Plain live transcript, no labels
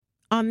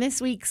On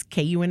this week's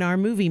KUNR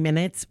Movie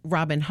Minutes,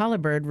 Robin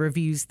Hollibird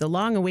reviews the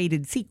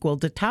long-awaited sequel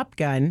to Top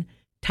Gun,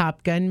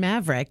 Top Gun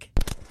Maverick.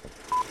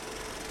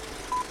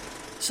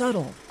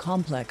 Subtle,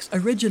 complex,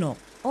 original.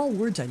 All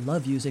words I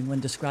love using when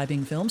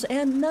describing films,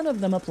 and none of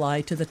them apply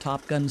to the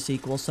Top Gun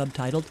sequel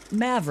subtitled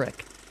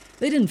Maverick.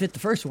 They didn't fit the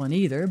first one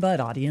either, but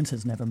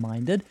audiences never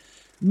minded.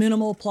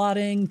 Minimal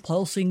plotting,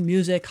 pulsing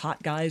music,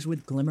 hot guys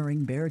with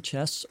glimmering bare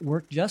chests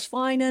work just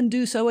fine and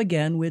do so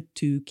again with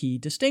two key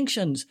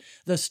distinctions.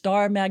 The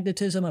star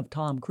magnetism of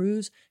Tom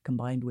Cruise,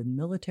 combined with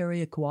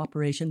military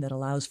cooperation that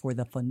allows for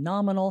the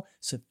phenomenal,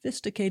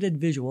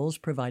 sophisticated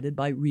visuals provided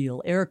by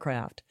real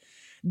aircraft.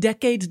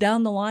 Decades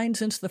down the line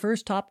since the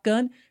first Top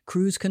Gun,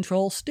 cruise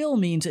control still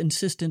means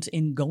insistence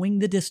in going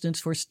the distance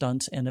for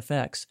stunts and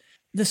effects.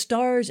 The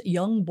star's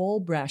young,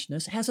 bold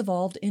brashness has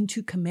evolved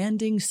into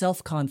commanding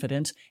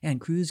self-confidence, and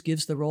Cruise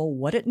gives the role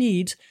what it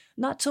needs,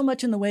 not so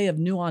much in the way of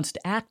nuanced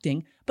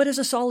acting, but as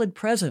a solid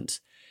presence.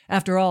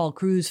 After all,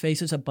 Cruise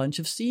faces a bunch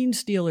of scene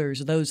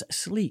stealers, those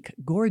sleek,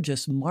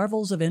 gorgeous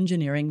marvels of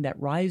engineering that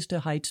rise to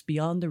heights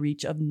beyond the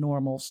reach of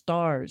normal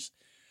stars.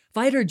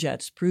 Fighter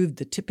jets proved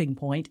the tipping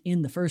point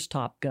in the first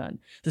Top Gun.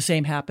 The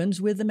same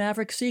happens with the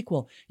Maverick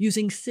sequel,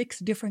 using 6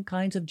 different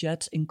kinds of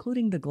jets,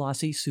 including the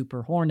glossy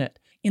Super Hornet.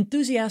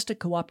 Enthusiastic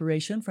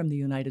cooperation from the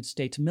United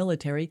States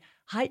military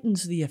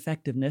heightens the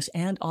effectiveness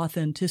and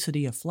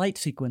authenticity of flight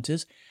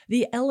sequences,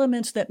 the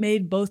elements that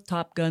made both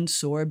Top Guns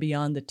soar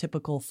beyond the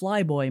typical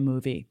flyboy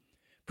movie.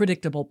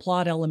 Predictable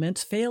plot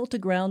elements fail to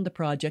ground the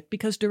project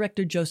because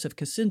director Joseph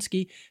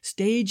Kosinski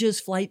stages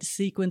flight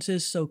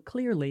sequences so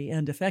clearly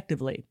and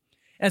effectively.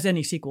 As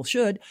any sequel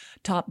should,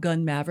 Top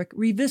Gun Maverick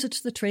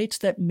revisits the traits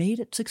that made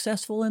it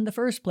successful in the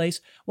first place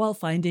while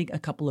finding a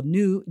couple of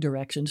new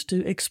directions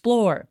to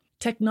explore.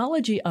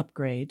 Technology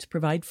upgrades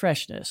provide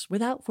freshness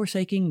without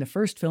forsaking the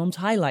first film's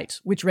highlights,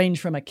 which range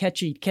from a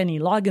catchy Kenny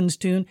Loggins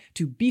tune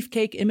to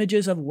beefcake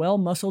images of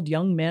well-muscled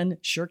young men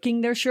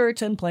shirking their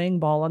shirts and playing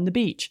ball on the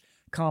beach.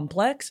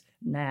 Complex?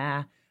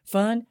 Nah.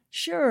 Fun?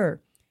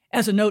 Sure.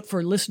 As a note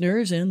for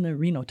listeners in the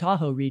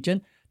Reno-Tahoe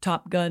region,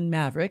 Top Gun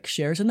Maverick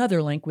shares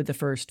another link with the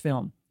first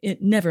film.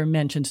 It never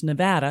mentions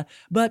Nevada,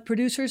 but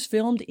producers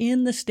filmed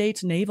in the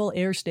state's Naval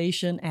Air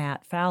Station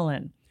at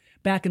Fallon.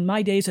 Back in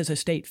my days as a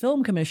state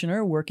film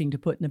commissioner working to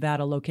put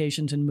Nevada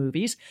locations in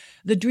movies,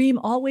 the dream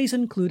always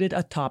included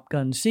a Top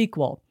Gun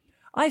sequel.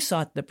 I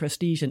sought the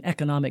prestige and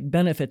economic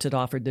benefits it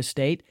offered the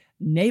state.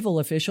 Naval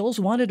officials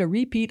wanted a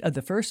repeat of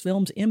the first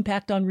film's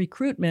impact on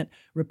recruitment,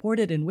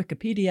 reported in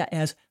Wikipedia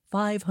as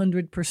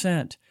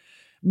 500%.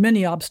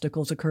 Many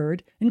obstacles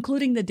occurred,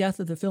 including the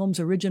death of the film's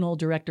original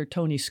director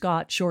Tony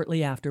Scott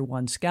shortly after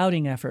one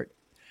scouting effort.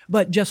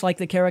 But just like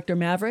the character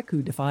Maverick,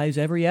 who defies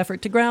every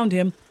effort to ground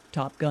him,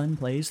 Top Gun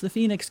plays the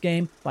Phoenix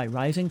game by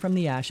rising from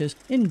the ashes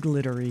in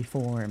glittery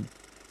form.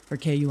 For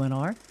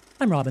KUNR,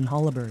 I'm Robin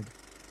Hollibird.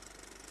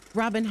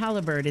 Robin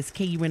Hollibird is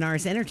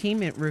KUNR's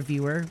entertainment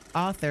reviewer,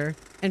 author,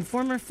 and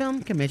former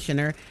film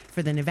commissioner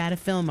for the Nevada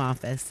Film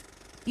Office.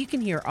 You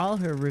can hear all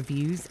her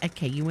reviews at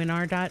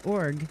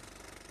KUNR.org.